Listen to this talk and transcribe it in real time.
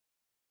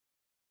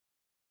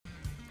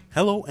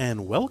Hello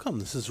and welcome,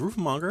 this is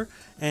rooflemonger,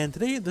 and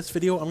today in this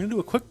video I'm going to do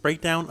a quick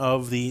breakdown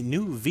of the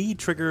new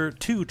V-Trigger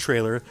 2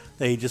 trailer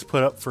they just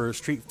put up for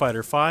Street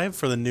Fighter V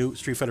for the new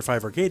Street Fighter V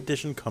Arcade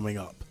Edition coming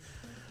up.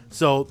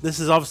 So this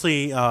is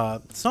obviously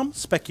some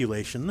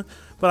speculation,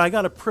 but I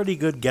got a pretty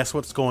good guess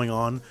what's going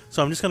on,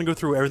 so I'm just going to go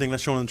through everything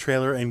that's shown in the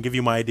trailer and give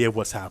you my idea of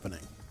what's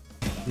happening.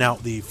 Now,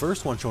 the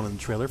first one shown in the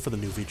trailer for the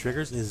new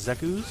V-Triggers is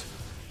Zeku's.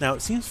 Now,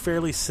 it seems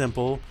fairly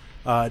simple.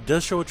 It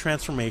does show a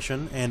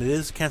transformation, and it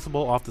is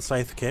cancelable off the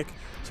scythe kick,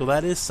 so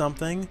that is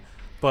something,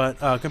 but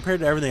compared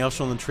to everything else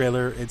shown in the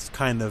trailer, it's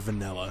kind of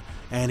vanilla,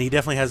 and he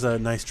definitely has a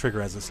nice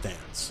trigger as it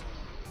stands.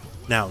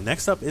 Now,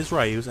 next up is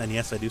Ryu's, and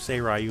yes, I do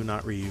say Ryu,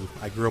 not Ryu.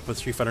 I grew up with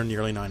Street Fighter in the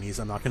early 90s,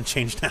 I'm not going to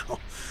change now.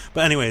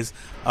 But anyways,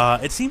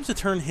 it seems to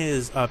turn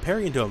his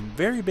parry into a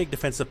very big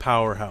defensive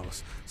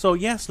powerhouse. So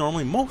yes,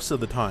 normally most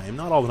of the time,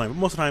 not all the time, but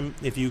most of the time,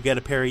 if you get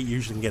a parry, you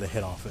usually can get a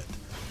hit off it.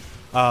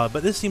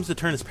 But this seems to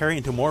turn his parry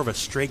into more of a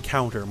straight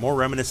counter, more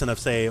reminiscent of,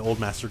 say, Old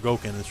Master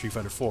Goken in Street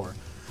Fighter 4.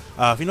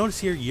 If you notice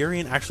here,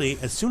 Urien actually,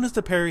 as soon as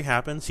the parry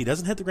happens, he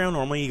doesn't hit the ground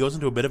normally, he goes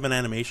into a bit of an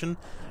animation,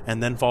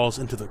 and then falls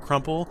into the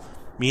crumple,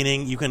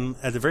 meaning you can,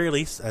 at the very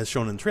least, as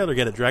shown in the trailer,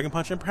 get a Dragon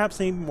Punch, and perhaps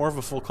maybe more of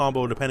a full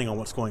combo depending on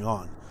what's going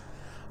on.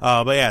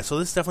 But yeah, so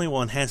this definitely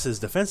will enhance his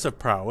defensive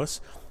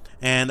prowess,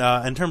 and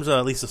in terms of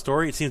at least the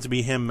story, it seems to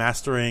be him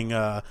mastering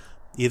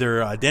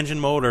either Denjin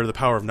mode or the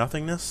power of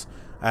nothingness,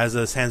 as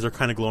his hands are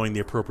kind of glowing the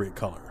appropriate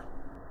color.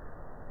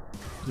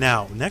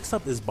 Now, next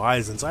up is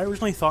Bison's. I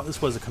originally thought this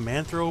was a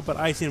command throw, but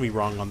I seem to be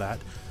wrong on that.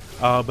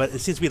 But it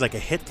seems to be like a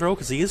hit throw,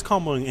 because he is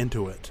comboing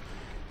into it.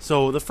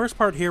 So the first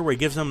part here, where he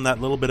gives him that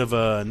little bit of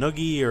a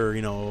noogie, or,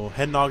 you know,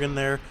 head noggin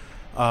there,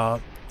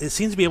 it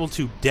seems to be able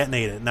to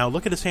detonate it. Now,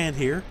 look at his hand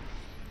here,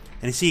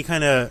 and you see he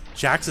kind of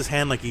jacks his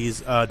hand like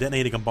he's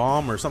detonating a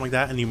bomb or something like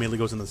that, and he immediately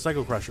goes into the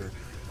Psycho Crusher.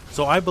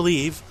 So I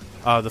believe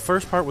the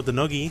first part with the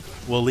noogie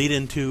will lead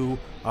into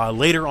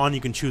later on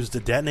you can choose to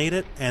detonate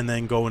it and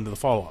then go into the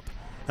follow-up.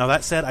 Now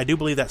that said, I do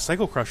believe that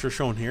Psycho Crusher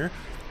shown here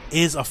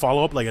is a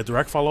follow-up, like a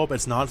direct follow-up.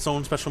 It's not its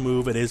own special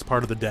move, it is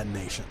part of the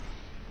detonation.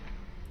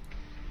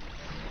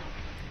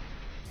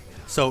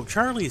 So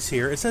Charlie's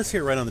here. It says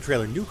here right on the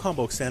trailer, new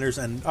combo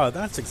extenders, and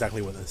that's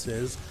exactly what this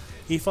is.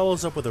 He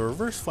follows up with a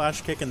reverse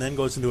flash kick and then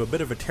goes into a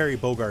bit of a Terry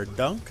Bogard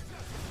dunk.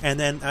 And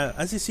then,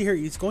 as you see here,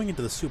 he's going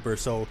into the super,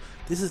 so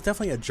this is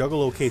definitely a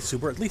Juggle OK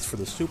super, at least for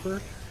the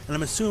super. And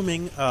I'm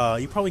assuming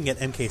you probably can get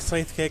MK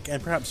Scythe Kick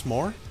and perhaps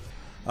more.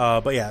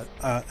 But yeah,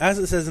 as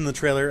it says in the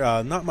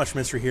trailer, not much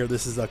mystery here.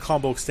 This is a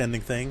combo extending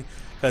thing,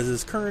 because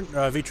his current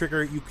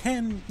V-Trigger, you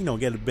can, you know,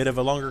 get a bit of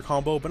a longer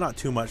combo, but not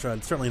too much,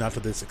 certainly not to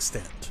this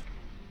extent.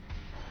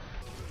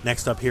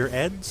 Next up here,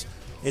 Ed's.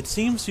 It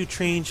seems to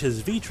change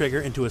his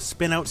V-Trigger into a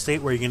spin-out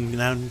state where you can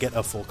now get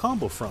a full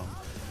combo from.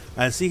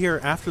 See here,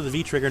 after the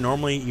V-Trigger,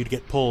 normally you'd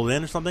get pulled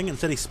in or something.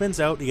 Instead, he spins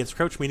out, he gets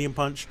Crouch Medium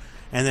Punch,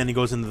 and then he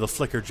goes into the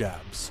Flicker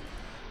Jabs.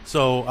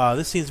 So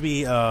this seems to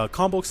be a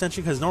combo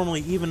extension, because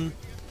normally even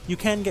you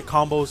can get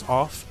combos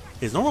off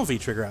his normal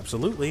V-Trigger,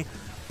 absolutely,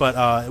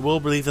 but it will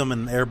leave them in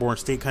an airborne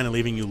state, kind of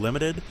leaving you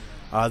limited.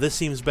 This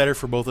seems better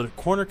for both a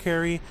corner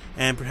carry,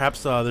 and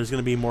perhaps there's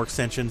going to be more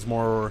extensions,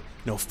 more,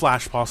 you know,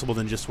 flash possible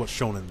than just what's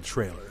shown in the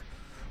trailer.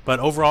 But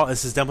overall,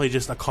 this is definitely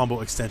just a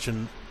combo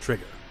extension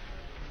trigger.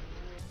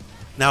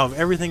 Now, of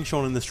everything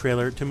shown in this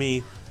trailer, to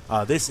me,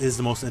 this is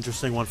the most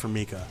interesting one for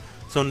Mika.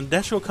 So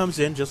Nadeshiko comes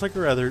in, just like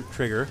her other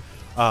trigger,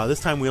 this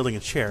time wielding a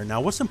chair.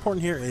 Now, what's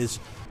important here is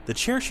the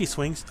chair she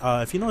swings,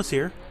 if you notice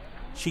here,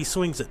 she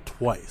swings it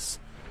twice.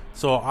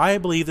 So I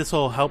believe this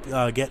will help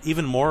get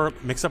even more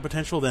mix-up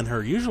potential than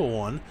her usual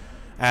one,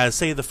 as,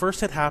 say, the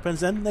first hit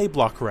happens and they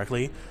block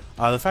correctly.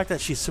 The fact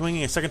that she's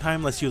swinging a second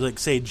time lets you, like,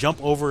 say,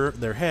 jump over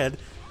their head,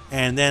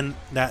 and then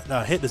that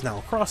hit is now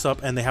a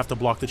cross-up, and they have to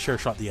block the chair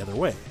shot the other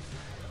way.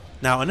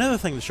 Now, another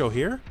thing to show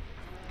here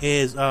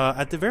is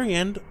at the very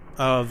end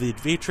of the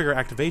V-Trigger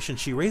activation,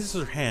 she raises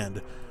her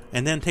hand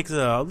and then takes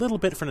a little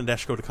bit for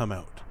Nadeshiko to come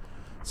out.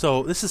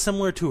 So this is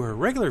similar to her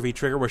regular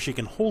V-Trigger, where she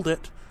can hold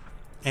it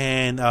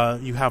and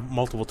you have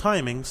multiple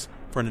timings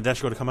for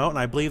Nadeshiko to come out, and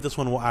I believe this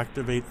one will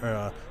activate,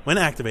 when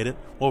activated,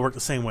 will work the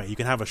same way. You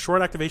can have a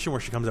short activation where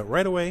she comes out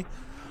right away,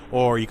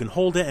 or you can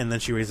hold it and then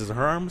she raises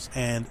her arms,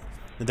 and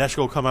Nadeshiko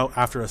will come out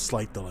after a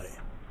slight delay.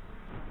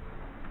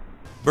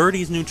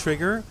 Birdie's new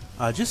trigger,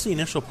 just the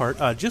initial part,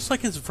 just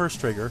like his first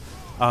trigger,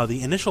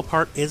 the initial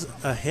part is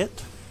a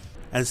hit,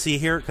 as see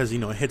here, because, you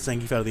know, it hits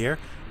Zangief out of the air,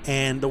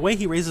 and the way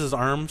he raises his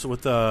arms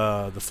with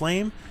the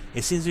flame,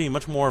 it seems to be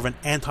much more of an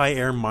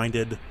anti-air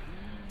minded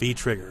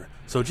V-Trigger.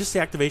 So just the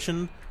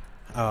activation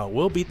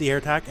will beat the air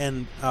attack,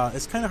 and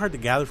it's kind of hard to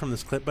gather from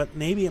this clip, but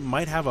maybe it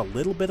might have a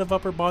little bit of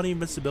upper body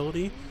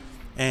invincibility,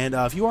 and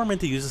if you are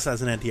meant to use this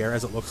as an anti-air,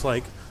 as it looks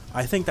like,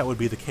 I think that would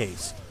be the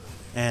case.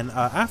 And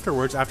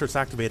afterwards, after it's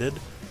activated,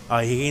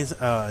 he gains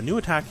a new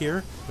attack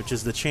here, which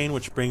is the chain,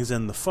 which brings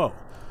in the foe.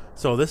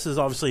 So this is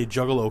obviously a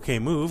Juggle OK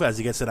move, as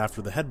he gets it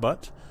after the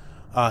headbutt.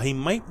 He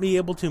might be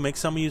able to make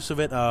some use of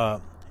it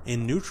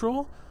in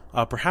neutral,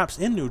 perhaps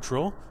in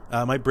neutral.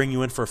 Might bring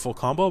you in for a full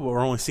combo, but we're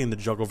only seeing the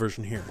Juggle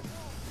version here.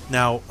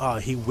 Now,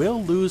 he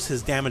will lose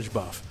his damage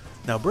buff.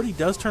 Now, Birdie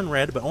does turn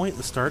red, but only at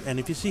the start, and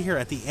if you see here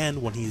at the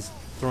end when he's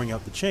throwing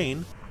out the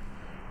chain,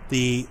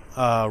 the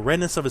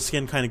redness of his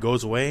skin kind of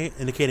goes away,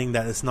 indicating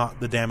that it's not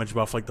the damage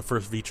buff like the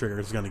first V-Trigger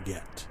is going to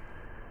get.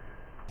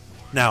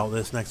 Now,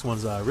 this next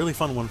one's a really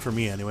fun one for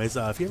me anyways.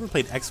 If you ever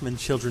played X-Men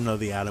Children of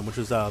the Atom, which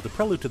is the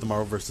prelude to the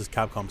Marvel vs.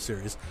 Capcom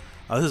series,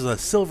 this is a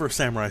Silver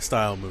Samurai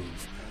style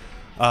move.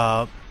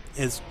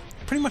 It's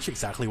pretty much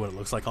exactly what it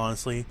looks like,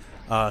 honestly.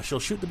 She'll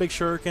shoot the big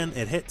shuriken,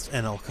 it hits,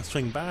 and it'll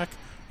swing back.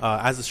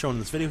 As it's shown in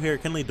this video here,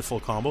 it can lead to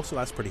full combo, so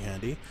that's pretty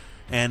handy.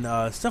 And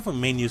its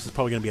definitely main use is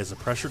probably going to be as a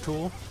pressure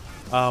tool.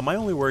 My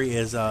only worry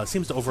is it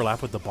seems to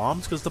overlap with the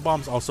bombs, because the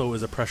bombs also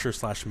is a pressure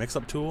slash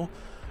mix-up tool.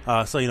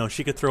 So, you know,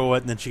 she could throw it,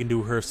 and then she can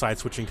do her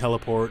side-switching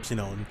teleports, you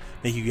know, and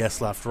make you guess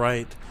left,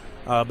 right.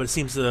 But it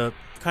seems to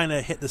kind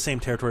of hit the same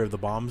territory of the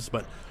bombs.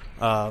 But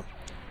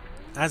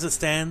as it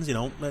stands, you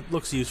know, it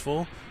looks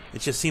useful. It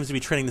just seems to be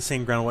treading the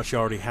same ground what she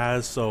already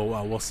has,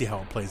 so we'll see how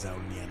it plays out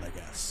in the end, I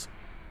guess.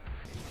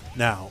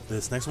 Now,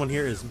 this next one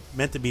here is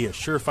meant to be a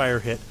surefire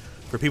hit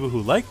for people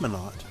who like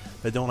Minot,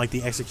 but don't like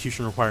the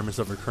execution requirements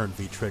of her current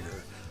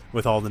V-Trigger,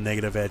 with all the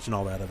negative edge and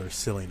all that other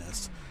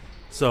silliness.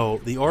 So,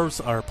 the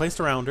orbs are placed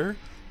around her,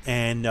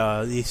 and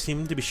they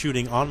seem to be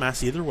shooting en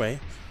masse either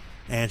way,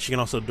 and she can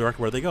also direct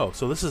where they go.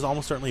 So this is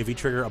almost certainly a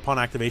V-Trigger. Upon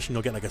activation,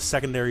 you'll get like a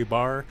secondary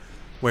bar,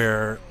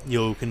 where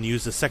you can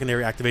use the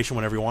secondary activation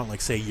whenever you want,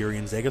 like say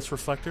Urian's Aegis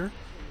Reflector.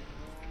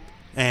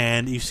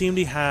 And you seem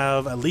to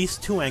have at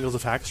least 2 angles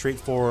of attack, straight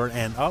forward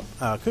and up.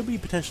 Could be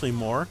potentially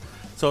more.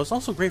 So it's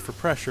also great for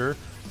pressure.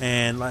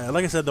 And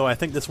like I said, though, I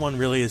think this one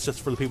really is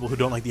just for the people who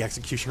don't like the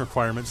execution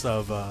requirements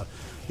of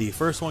the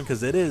first one,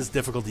 because it is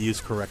difficult to use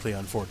correctly,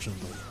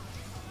 unfortunately.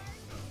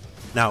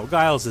 Now,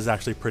 Giles is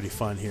actually pretty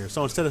fun here.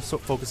 So instead of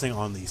focusing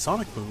on the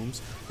sonic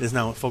booms, it is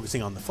now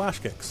focusing on the flash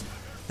kicks.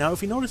 Now,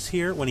 if you notice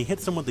here, when he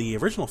hits him with the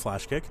original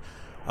flash kick,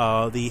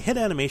 the hit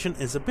animation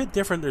is a bit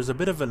different. There's a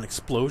bit of an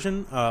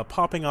explosion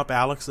popping up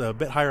Alex a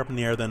bit higher up in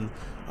the air than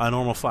a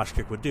normal flash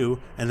kick would do,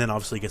 and then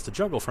obviously gets to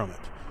juggle from it.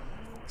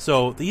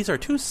 So these are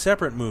 2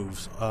 separate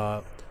moves.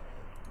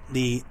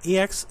 The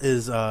EX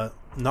is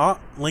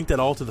not linked at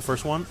all to the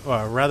first one,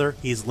 rather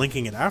he's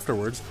linking it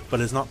afterwards, but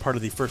is not part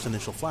of the first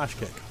initial flash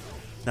kick.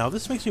 Now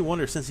this makes me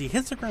wonder, since he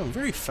hits the ground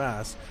very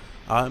fast,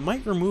 it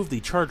might remove the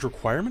charge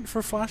requirement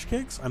for flash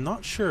kicks. I'm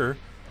not sure.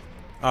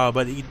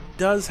 But he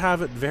does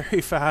have it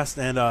very fast,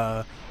 and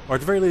or at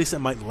the very least it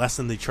might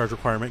lessen the charge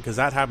requirement, because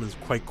that happens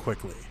quite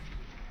quickly.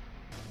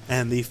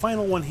 And the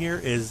final one here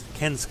is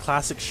Ken's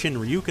classic Shin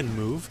Ryuken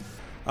move.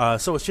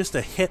 So it's just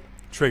a hit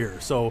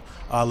trigger. So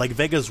like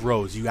Vega's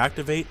Rose, you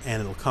activate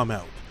and it'll come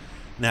out.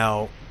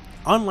 Now,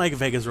 unlike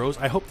Vega's Rose,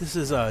 I hope this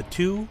is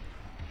 2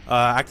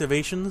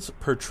 activations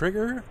per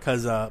trigger,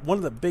 because one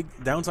of the big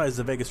downsides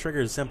of Vega's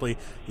trigger is simply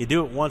you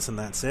do it once and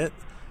that's it.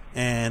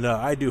 And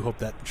I do hope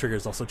that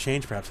triggers also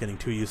change, perhaps getting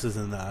 2 uses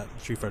in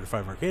Street Fighter V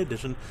Arcade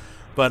Edition.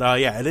 But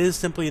yeah, it is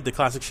simply the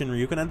classic Shin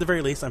Ryuken. At the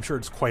very least, I'm sure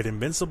it's quite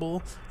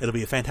invincible. It'll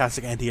be a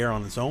fantastic anti-air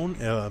on its own,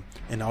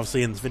 and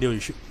obviously in this video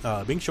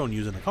being shown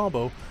using a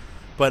combo.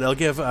 But it'll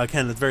give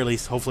Ken, at the very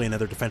least, hopefully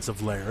another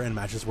defensive layer in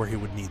matches where he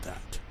would need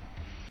that.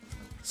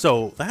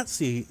 So that's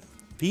the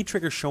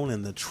V-Trigger shown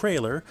in the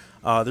trailer.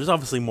 There's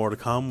obviously more to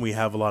come. We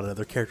have a lot of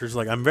other characters.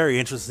 Like, I'm very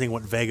interested in seeing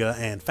what Vega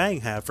and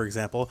Fang have, for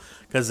example,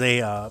 because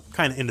they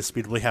kind of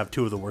indisputably have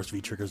 2 of the worst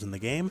V-Triggers in the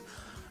game.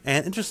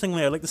 And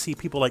interestingly, I'd like to see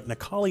people like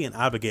Necalli and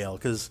Abigail,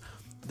 because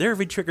their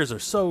V-Triggers are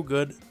so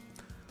good.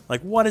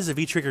 Like, what is a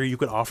V-Trigger you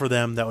could offer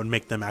them that would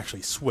make them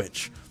actually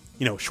switch?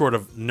 You know, short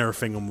of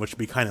nerfing them, which would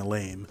be kind of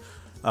lame.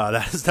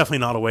 That is definitely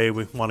not a way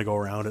we want to go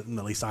around it, and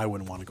at least I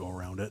wouldn't want to go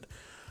around it.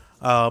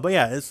 But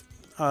yeah, it's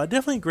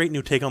definitely a great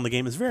new take on the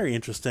game. It's very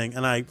interesting,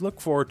 and I look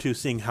forward to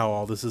seeing how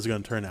all this is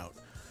going to turn out.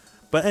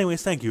 But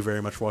anyways, thank you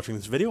very much for watching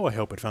this video. I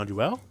hope it found you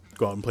well.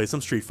 Go out and play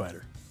some Street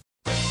Fighter.